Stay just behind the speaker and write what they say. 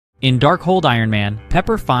In Darkhold Ironman,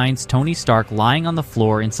 Pepper finds Tony Stark lying on the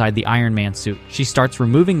floor inside the Iron Man suit. She starts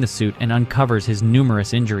removing the suit and uncovers his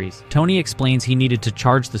numerous injuries. Tony explains he needed to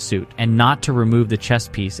charge the suit and not to remove the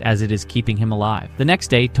chest piece as it is keeping him alive. The next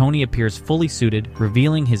day, Tony appears fully suited,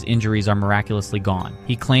 revealing his injuries are miraculously gone.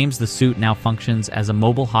 He claims the suit now functions as a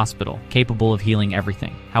mobile hospital, capable of healing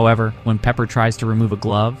everything. However, when Pepper tries to remove a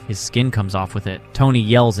glove, his skin comes off with it. Tony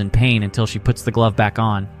yells in pain until she puts the glove back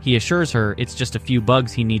on. He assures her it's just a few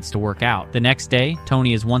bugs he needs to work out. The next day,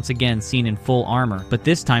 Tony is once again seen in full armor, but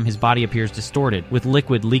this time his body appears distorted, with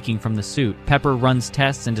liquid leaking from the suit. Pepper runs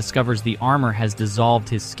tests and discovers the armor has dissolved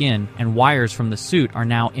his skin, and wires from the suit are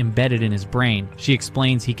now embedded in his brain. She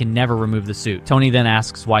explains he can never remove the suit. Tony then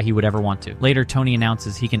asks why he would ever want to. Later, Tony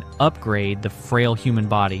announces he can upgrade the frail human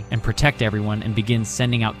body and protect everyone, and begins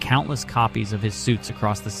sending out countless copies of his suits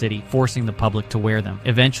across the city, forcing the public to wear them.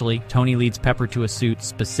 Eventually, Tony leads Pepper to a suit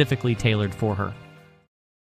specifically tailored for her.